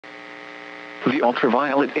The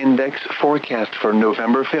ultraviolet index forecast for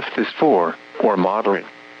November 5th is 4, or moderate.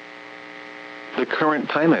 The current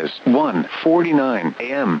time is 1:49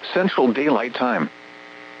 a.m. Central Daylight Time.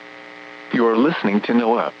 You're listening to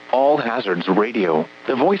NOAA, All Hazards Radio,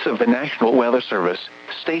 the voice of the National Weather Service,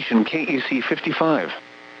 station KEC55.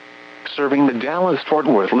 Serving the Dallas-Fort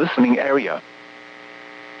Worth listening area.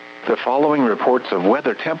 The following reports of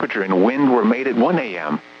weather, temperature, and wind were made at 1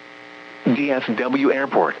 a.m. DFW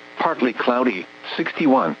Airport, partly cloudy,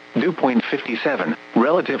 61, dew point 57,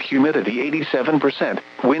 relative humidity 87%,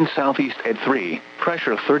 wind southeast at 3,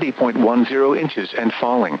 pressure 30.10 inches and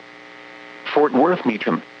falling. Fort Worth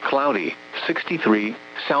Meacham, cloudy, 63,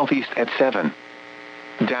 southeast at 7.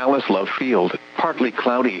 Dallas Love Field, partly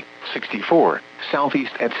cloudy, 64,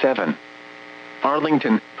 southeast at 7.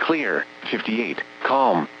 Arlington, clear, 58,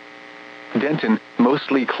 calm. Denton,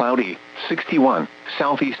 mostly cloudy, 61,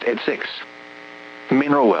 southeast at 6.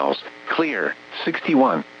 Mineral Wells, clear,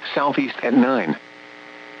 61, southeast at 9.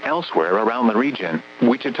 Elsewhere around the region,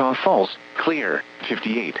 Wichita Falls, clear,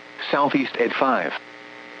 58, southeast at 5.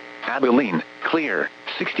 Abilene, clear,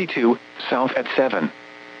 62, south at 7.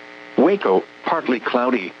 Waco, partly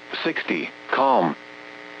cloudy, 60, calm.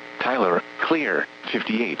 Tyler, clear,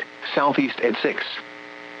 58, southeast at 6.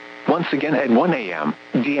 Once again at 1 a.m.,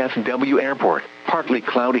 DFW Airport, partly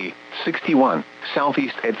cloudy, 61,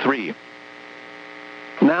 southeast at 3.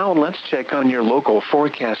 Now let's check on your local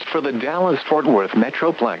forecast for the Dallas-Fort Worth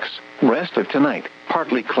Metroplex. Rest of tonight,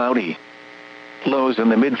 partly cloudy. Lows in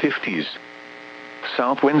the mid-50s.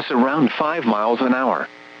 South winds around 5 miles an hour.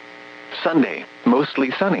 Sunday,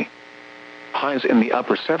 mostly sunny. Highs in the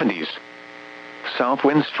upper 70s. South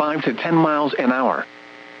winds 5 to 10 miles an hour.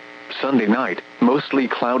 Sunday night, mostly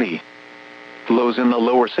cloudy. Lows in the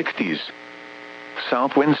lower 60s.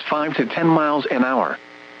 South winds 5 to 10 miles an hour.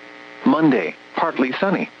 Monday, partly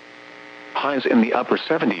sunny. Highs in the upper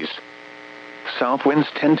 70s. South winds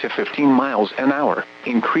 10 to 15 miles an hour,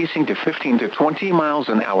 increasing to 15 to 20 miles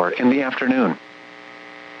an hour in the afternoon.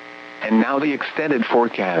 And now the extended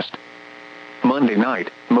forecast. Monday night,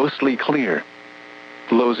 mostly clear.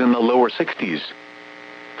 Lows in the lower 60s.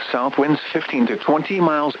 South winds 15 to 20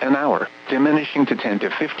 miles an hour, diminishing to 10 to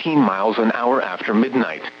 15 miles an hour after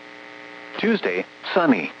midnight. Tuesday,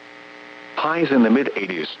 sunny. Highs in the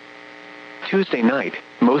mid-80s. Tuesday night,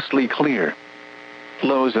 mostly clear.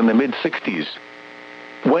 Lows in the mid-60s.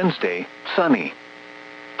 Wednesday, sunny.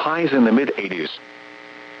 Highs in the mid-80s.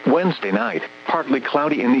 Wednesday night, partly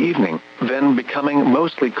cloudy in the evening, then becoming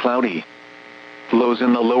mostly cloudy. Lows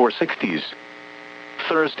in the lower 60s.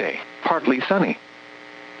 Thursday, partly sunny.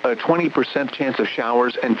 A 20% chance of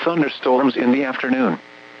showers and thunderstorms in the afternoon.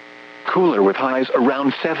 Cooler with highs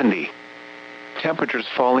around 70. Temperatures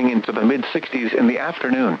falling into the mid-60s in the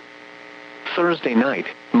afternoon. Thursday night,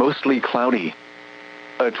 mostly cloudy.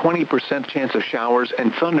 A 20% chance of showers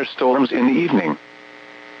and thunderstorms in the evening.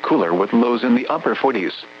 Cooler with lows in the upper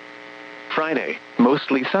 40s. Friday,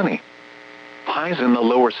 mostly sunny. Highs in the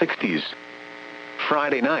lower 60s.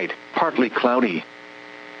 Friday night, partly cloudy.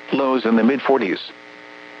 Lows in the mid-40s.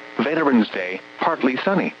 Veterans Day, partly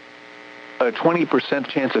sunny. A 20%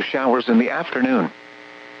 chance of showers in the afternoon.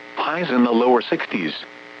 Highs in the lower 60s.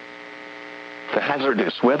 The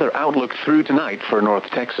hazardous weather outlook through tonight for North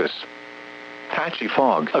Texas. Patchy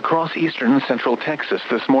fog across eastern and central Texas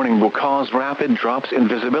this morning will cause rapid drops in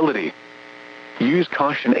visibility. Use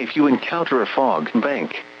caution if you encounter a fog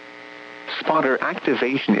bank. Spotter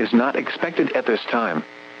activation is not expected at this time.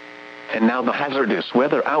 And now the hazardous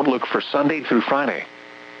weather outlook for Sunday through Friday.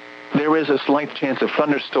 There is a slight chance of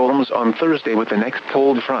thunderstorms on Thursday with the next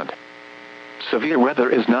cold front. Severe weather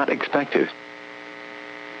is not expected.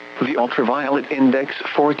 The ultraviolet index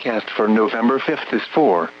forecast for November 5th is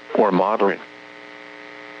 4, or moderate.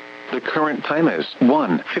 The current time is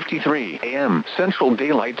 1:53 a.m. Central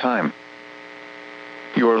Daylight Time.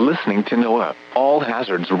 You're listening to NOAA, All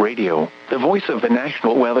Hazards Radio, the voice of the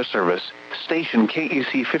National Weather Service, station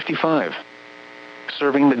KEC55.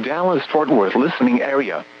 Serving the Dallas-Fort Worth listening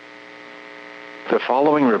area. The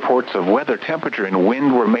following reports of weather, temperature, and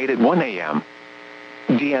wind were made at 1 a.m.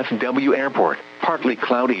 DFW Airport, partly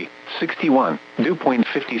cloudy, 61, dew point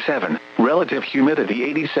 57, relative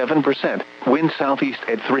humidity 87%, wind southeast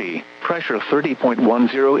at 3, pressure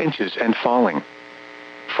 30.10 inches and falling.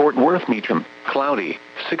 Fort Worth Meacham, cloudy,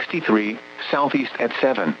 63, southeast at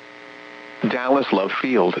 7. Dallas Love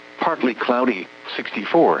Field, partly cloudy,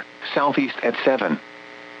 64, southeast at 7.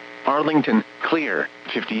 Arlington, clear,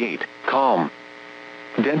 58, calm.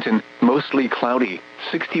 Denton, mostly cloudy,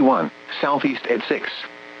 61, southeast at 6.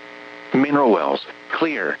 Mineral Wells,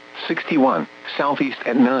 clear, 61, southeast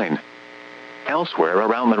at 9. Elsewhere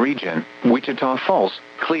around the region, Wichita Falls,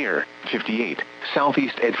 clear, 58,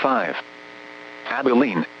 southeast at 5.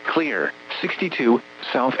 Abilene, clear, 62,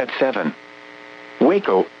 south at 7.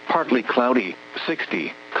 Waco, partly cloudy,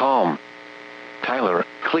 60, calm. Tyler,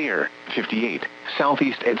 clear, 58,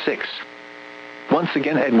 southeast at 6. Once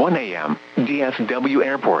again at 1 a.m., DFW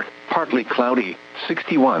Airport, partly cloudy,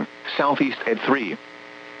 61, southeast at 3.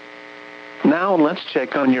 Now let's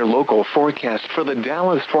check on your local forecast for the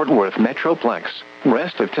Dallas-Fort Worth Metroplex.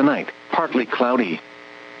 Rest of tonight, partly cloudy.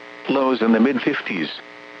 Lows in the mid-50s.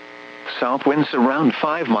 South winds around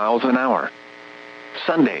 5 miles an hour.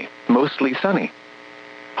 Sunday, mostly sunny.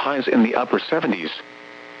 Highs in the upper 70s.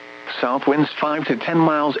 South winds 5 to 10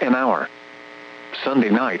 miles an hour. Sunday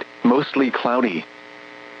night, mostly cloudy.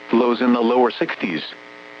 Lows in the lower 60s.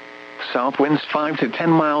 South winds 5 to 10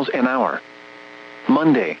 miles an hour.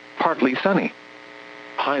 Monday, partly sunny.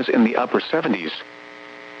 Highs in the upper 70s.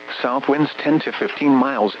 South winds 10 to 15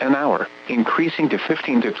 miles an hour, increasing to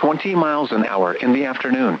 15 to 20 miles an hour in the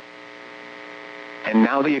afternoon. And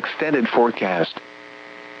now the extended forecast.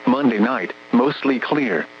 Monday night, mostly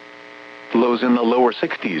clear. Lows in the lower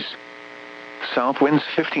 60s. South winds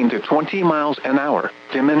 15 to 20 miles an hour,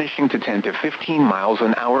 diminishing to 10 to 15 miles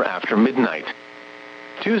an hour after midnight.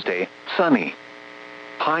 Tuesday, sunny.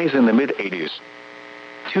 Highs in the mid-80s.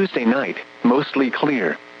 Tuesday night, mostly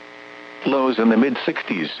clear. Lows in the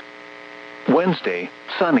mid-60s. Wednesday,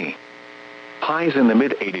 sunny. Highs in the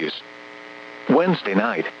mid-80s. Wednesday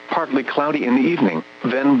night, partly cloudy in the evening,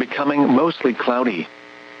 then becoming mostly cloudy.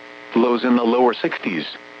 Lows in the lower 60s.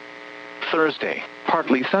 Thursday,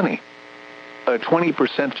 partly sunny. A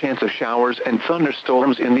 20% chance of showers and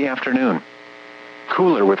thunderstorms in the afternoon.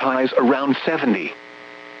 Cooler with highs around 70.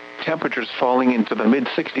 Temperatures falling into the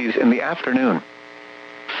mid-60s in the afternoon.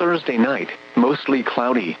 Thursday night, mostly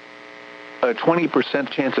cloudy. A 20%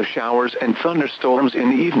 chance of showers and thunderstorms in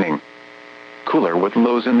the evening. Cooler with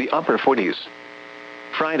lows in the upper 40s.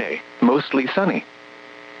 Friday, mostly sunny.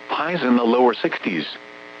 Highs in the lower 60s.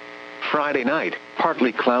 Friday night,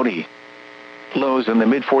 partly cloudy. Lows in the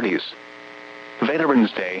mid-40s.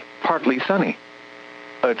 Veterans Day, partly sunny.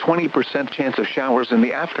 A 20% chance of showers in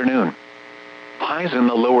the afternoon. Highs in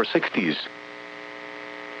the lower 60s.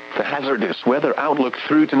 The hazardous weather outlook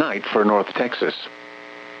through tonight for North Texas.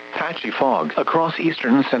 Patchy fog across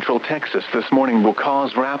eastern and central Texas this morning will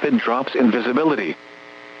cause rapid drops in visibility.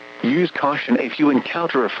 Use caution if you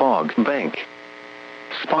encounter a fog bank.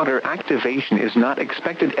 Spotter activation is not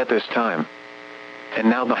expected at this time. And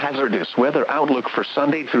now the hazardous weather outlook for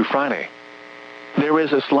Sunday through Friday. There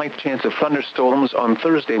is a slight chance of thunderstorms on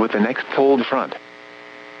Thursday with the next cold front.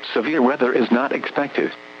 Severe weather is not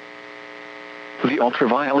expected. The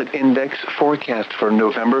ultraviolet index forecast for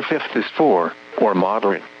November 5th is 4, or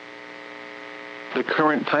moderate. The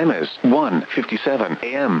current time is 1:57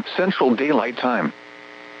 a.m. Central Daylight Time.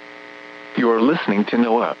 You're listening to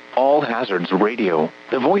NOAA, All Hazards Radio,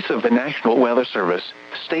 the voice of the National Weather Service,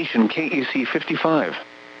 station KEC55.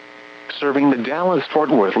 Serving the Dallas-Fort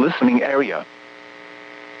Worth listening area.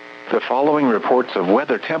 The following reports of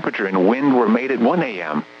weather, temperature, and wind were made at 1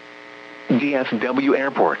 a.m. DFW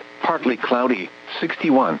Airport, partly cloudy,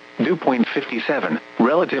 61, dew point 57,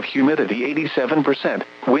 relative humidity 87%,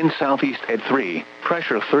 wind southeast at 3,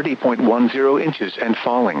 pressure 30.10 inches and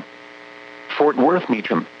falling. Fort Worth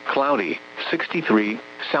Meacham, cloudy, 63,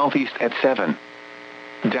 southeast at 7.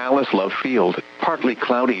 Dallas Love Field, partly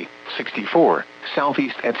cloudy, 64,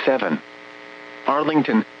 southeast at 7.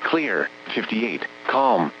 Arlington, clear, 58,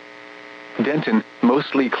 calm. Denton,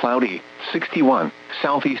 mostly cloudy, 61,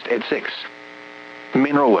 southeast at 6.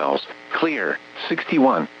 Mineral Wells, clear,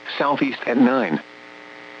 61, southeast at 9.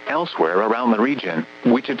 Elsewhere around the region,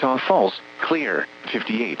 Wichita Falls, clear,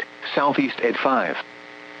 58, southeast at 5.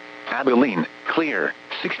 Abilene, clear,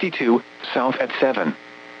 62, south at 7.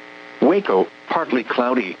 Waco, partly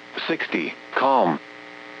cloudy, 60, calm.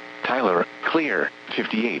 Tyler, clear,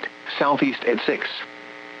 58, southeast at 6.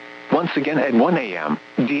 Once again at 1 a.m.,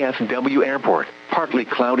 DFW Airport, partly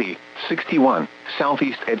cloudy, 61,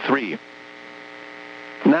 southeast at 3.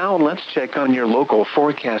 Now let's check on your local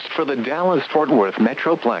forecast for the Dallas-Fort Worth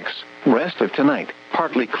Metroplex. Rest of tonight,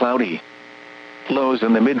 partly cloudy. Lows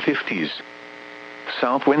in the mid-50s.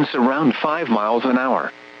 South winds around 5 miles an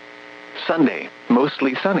hour. Sunday,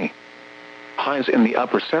 mostly sunny. Highs in the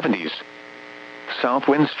upper 70s. South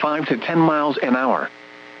winds 5 to 10 miles an hour.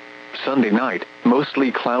 Sunday night,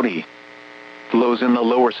 mostly cloudy. Lows in the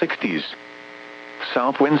lower 60s.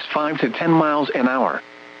 South winds 5 to 10 miles an hour.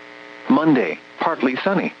 Monday, partly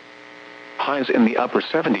sunny. Highs in the upper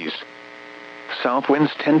 70s. South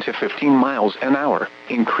winds 10 to 15 miles an hour,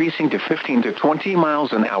 increasing to 15 to 20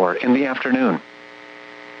 miles an hour in the afternoon.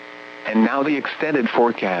 And now the extended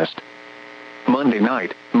forecast. Monday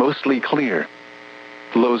night, mostly clear.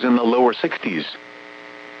 Lows in the lower 60s.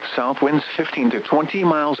 South winds 15 to 20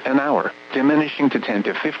 miles an hour, diminishing to 10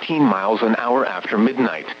 to 15 miles an hour after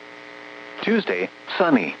midnight. Tuesday,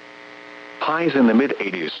 sunny. Highs in the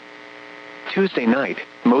mid-80s. Tuesday night,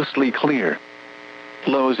 mostly clear.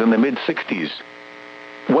 Lows in the mid-60s.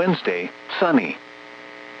 Wednesday, sunny.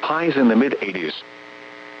 Highs in the mid-80s.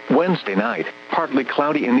 Wednesday night, partly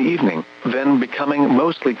cloudy in the evening, then becoming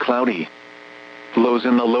mostly cloudy. Lows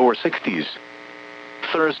in the lower 60s.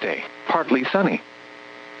 Thursday, partly sunny.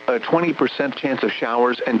 A 20% chance of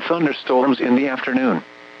showers and thunderstorms in the afternoon.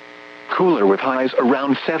 Cooler with highs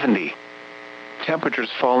around 70. Temperatures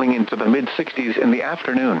falling into the mid-60s in the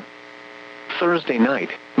afternoon. Thursday night,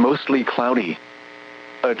 mostly cloudy.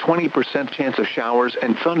 A 20% chance of showers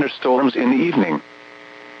and thunderstorms in the evening.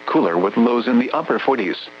 Cooler with lows in the upper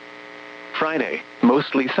 40s. Friday,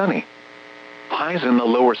 mostly sunny. Highs in the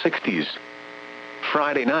lower 60s.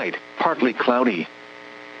 Friday night, partly cloudy.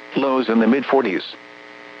 Lows in the mid-40s.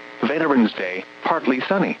 Veterans Day, partly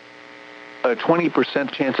sunny. A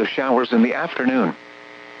 20% chance of showers in the afternoon.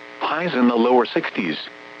 Highs in the lower 60s.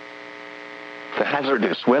 The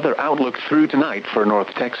hazardous weather outlook through tonight for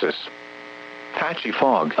North Texas. Patchy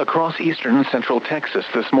fog across eastern and central Texas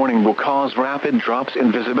this morning will cause rapid drops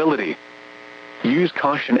in visibility. Use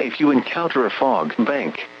caution if you encounter a fog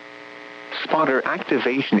bank. Spotter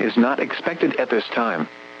activation is not expected at this time.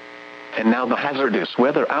 And now the hazardous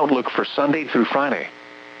weather outlook for Sunday through Friday.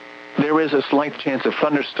 There is a slight chance of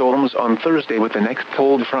thunderstorms on Thursday with the next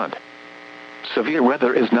cold front. Severe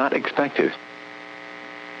weather is not expected.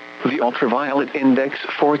 The ultraviolet index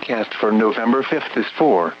forecast for November 5th is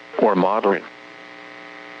 4, or moderate.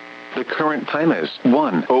 The current time is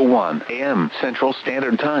 1:01 a.m. Central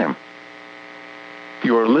Standard Time.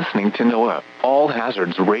 You're listening to NOAA, All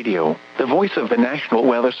Hazards Radio, the voice of the National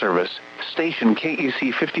Weather Service, station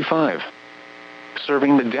KEC55.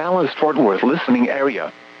 Serving the Dallas-Fort Worth listening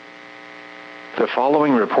area. The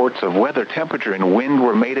following reports of weather, temperature, and wind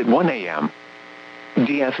were made at 1 a.m.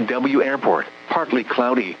 DFW Airport, partly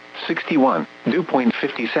cloudy, 61, dew point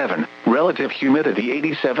 57, relative humidity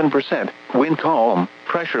 87%, wind calm,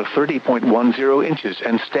 pressure 30.10 inches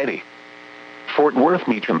and steady. Fort Worth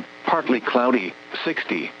Meacham, partly cloudy,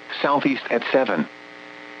 60, southeast at 7.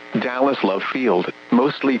 Dallas Love Field,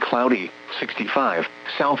 mostly cloudy, 65,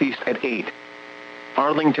 southeast at 8.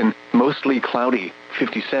 Arlington, mostly cloudy,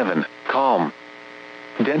 57, calm.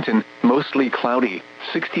 Denton, mostly cloudy,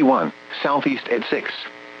 61, southeast at 6.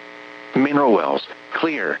 Mineral Wells,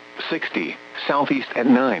 clear, 60, southeast at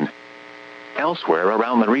 9. Elsewhere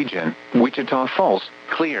around the region, Wichita Falls,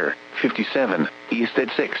 clear, 57, east at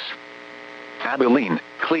 6. Abilene,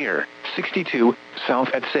 clear, 62, south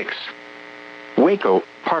at 6. Waco,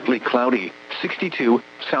 partly cloudy, 62,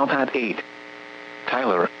 south at 8.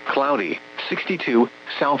 Tyler, cloudy, 62,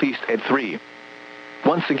 southeast at 3.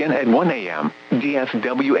 Once again at 1 a.m.,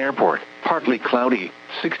 DFW Airport, partly cloudy,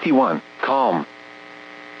 61, calm.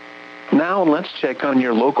 Now let's check on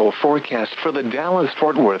your local forecast for the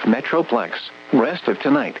Dallas-Fort Worth Metroplex. Rest of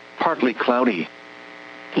tonight, partly cloudy.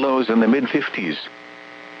 Lows in the mid-50s.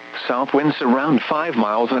 South winds around 5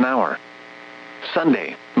 miles an hour.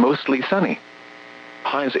 Sunday, mostly sunny.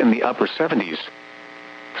 Highs in the upper 70s.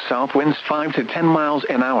 South winds 5 to 10 miles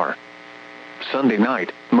an hour. Sunday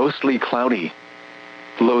night, mostly cloudy.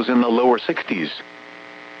 Lows in the lower 60s.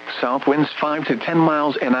 South winds 5 to 10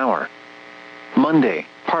 miles an hour. Monday,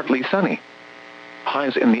 partly sunny.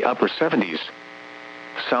 Highs in the upper 70s.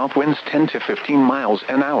 South winds 10 to 15 miles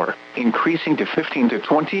an hour, increasing to 15 to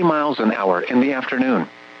 20 miles an hour in the afternoon.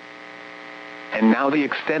 And now the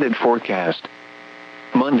extended forecast.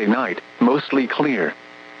 Monday night, mostly clear.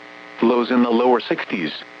 Lows in the lower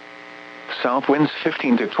 60s. South winds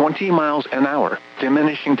 15 to 20 miles an hour,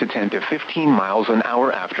 diminishing to 10 to 15 miles an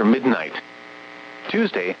hour after midnight.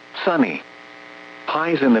 Tuesday, sunny.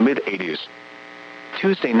 Highs in the mid-80s.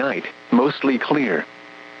 Tuesday night, mostly clear.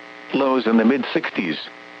 Lows in the mid-60s.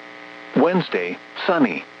 Wednesday,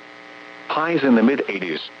 sunny. Highs in the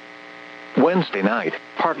mid-80s. Wednesday night,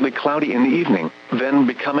 partly cloudy in the evening, then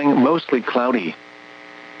becoming mostly cloudy.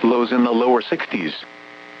 Lows in the lower 60s.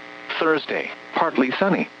 Thursday, partly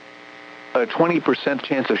sunny. A 20%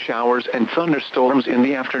 chance of showers and thunderstorms in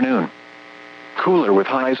the afternoon. Cooler with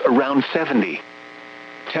highs around 70.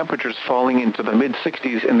 Temperatures falling into the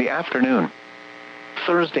mid-60s in the afternoon.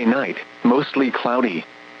 Thursday night, mostly cloudy.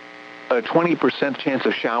 A 20% chance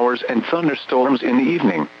of showers and thunderstorms in the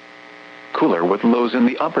evening. Cooler with lows in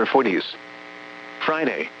the upper 40s.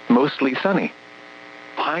 Friday, mostly sunny.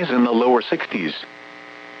 Highs in the lower 60s.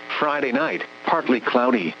 Friday night, partly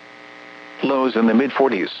cloudy. Lows in the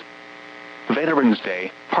mid-40s. Veterans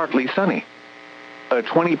Day, partly sunny. A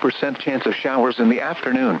 20% chance of showers in the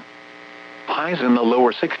afternoon. Highs in the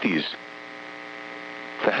lower 60s.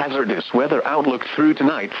 The hazardous weather outlook through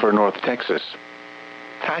tonight for North Texas.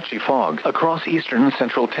 Patchy fog across eastern and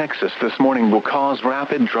central Texas this morning will cause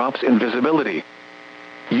rapid drops in visibility.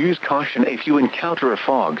 Use caution if you encounter a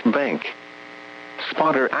fog bank.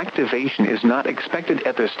 Spotter activation is not expected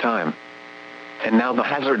at this time. And now the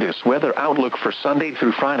hazardous weather outlook for Sunday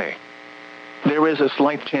through Friday. There is a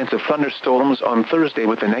slight chance of thunderstorms on Thursday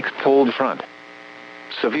with the next cold front.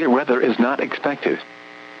 Severe weather is not expected.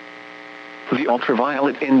 The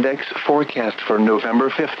ultraviolet index forecast for November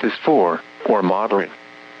 5th is 4, or moderate.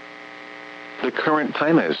 The current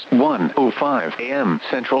time is 1:05 a.m.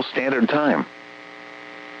 Central Standard Time.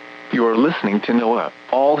 You're listening to NOAA,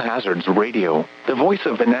 All Hazards Radio, the voice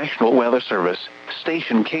of the National Weather Service,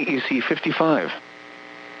 station KEC55.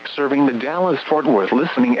 Serving the Dallas-Fort Worth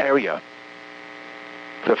listening area.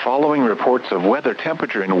 The following reports of weather,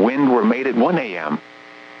 temperature, and wind were made at 1 a.m.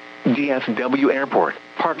 DFW Airport,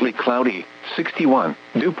 partly cloudy, 61,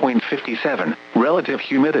 dew point 57, relative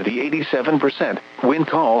humidity 87%, wind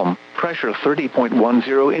calm, pressure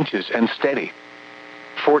 30.10 inches and steady.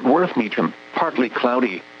 Fort Worth Meacham, partly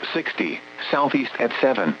cloudy, 60, southeast at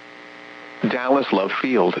 7. Dallas Love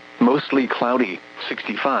Field, mostly cloudy,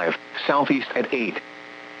 65, southeast at 8.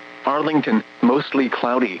 Arlington, mostly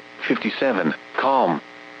cloudy, 57, calm.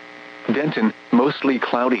 Denton, mostly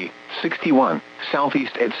cloudy, 61,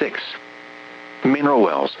 southeast at 6. Mineral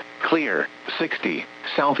Wells, clear, 60,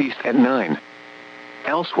 southeast at 9.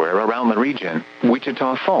 Elsewhere around the region,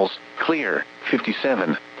 Wichita Falls, clear,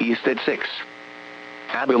 57, east at 6.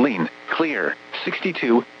 Abilene, clear,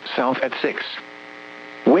 62, south at 6.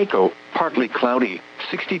 Waco, partly cloudy,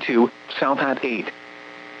 62, south at 8.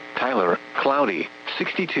 Tyler, cloudy,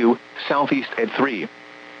 62, southeast at 3.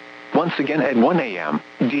 Once again at 1 a.m.,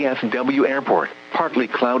 DFW Airport, partly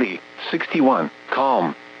cloudy, 61,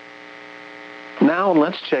 calm. Now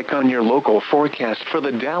let's check on your local forecast for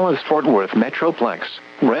the Dallas-Fort Worth Metroplex.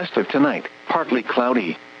 Rest of tonight, partly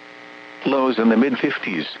cloudy. Lows in the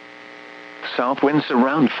mid-50s. South winds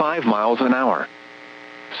around 5 miles an hour.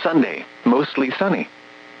 Sunday, mostly sunny.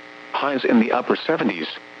 Highs in the upper 70s.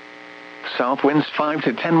 South winds 5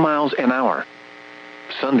 to 10 miles an hour.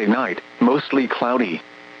 Sunday night, mostly cloudy.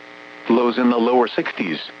 Lows in the lower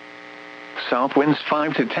 60s. South winds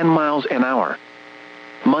 5 to 10 miles an hour.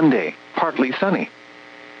 Monday, partly sunny.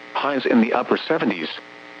 Highs in the upper 70s.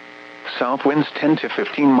 South winds 10 to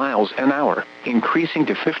 15 miles an hour, increasing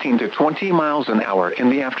to 15 to 20 miles an hour in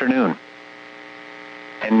the afternoon.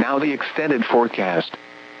 And now the extended forecast.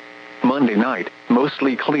 Monday night,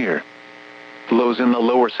 mostly clear. Lows in the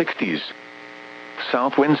lower 60s.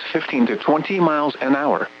 South winds 15 to 20 miles an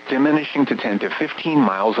hour, diminishing to 10 to 15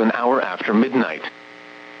 miles an hour after midnight.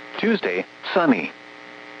 Tuesday, sunny.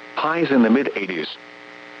 Highs in the mid-80s.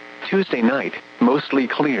 Tuesday night, mostly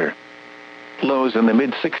clear. Lows in the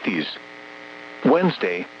mid-60s.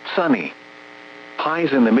 Wednesday, sunny.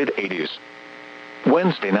 Highs in the mid-80s.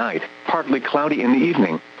 Wednesday night, partly cloudy in the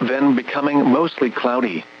evening, then becoming mostly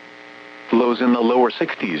cloudy. Lows in the lower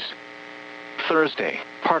 60s. Thursday,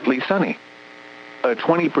 partly sunny. A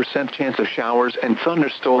 20% chance of showers and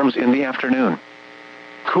thunderstorms in the afternoon.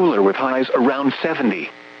 Cooler with highs around 70.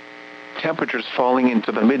 Temperatures falling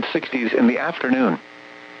into the mid-60s in the afternoon.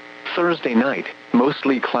 Thursday night,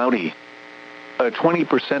 mostly cloudy. A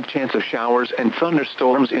 20% chance of showers and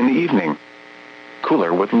thunderstorms in the evening.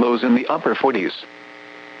 Cooler with lows in the upper 40s.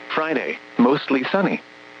 Friday, mostly sunny.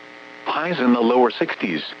 Highs in the lower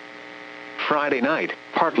 60s. Friday night,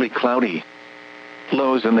 partly cloudy.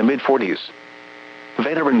 Lows in the mid-40s.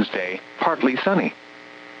 Veterans Day, partly sunny.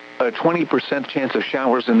 A 20% chance of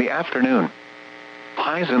showers in the afternoon.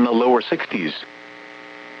 Highs in the lower 60s.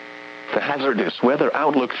 The hazardous weather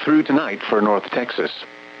outlook through tonight for North Texas.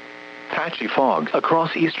 Patchy fog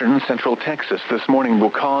across eastern and central Texas this morning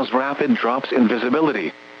will cause rapid drops in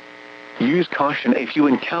visibility. Use caution if you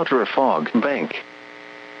encounter a fog bank.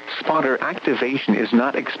 Spotter activation is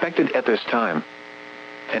not expected at this time.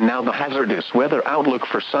 And now the hazardous weather outlook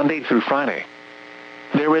for Sunday through Friday.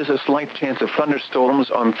 There is a slight chance of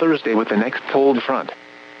thunderstorms on Thursday with the next cold front.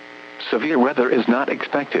 Severe weather is not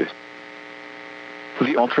expected.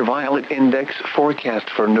 The ultraviolet index forecast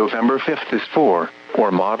for November 5th is 4,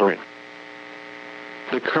 or moderate.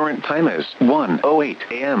 The current time is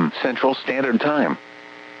 1:08 a.m. Central Standard Time.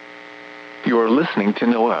 You're listening to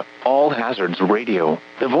NOAA, All Hazards Radio,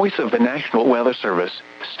 the voice of the National Weather Service,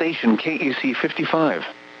 station KEC55.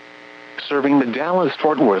 Serving the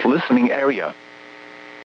Dallas-Fort Worth listening area.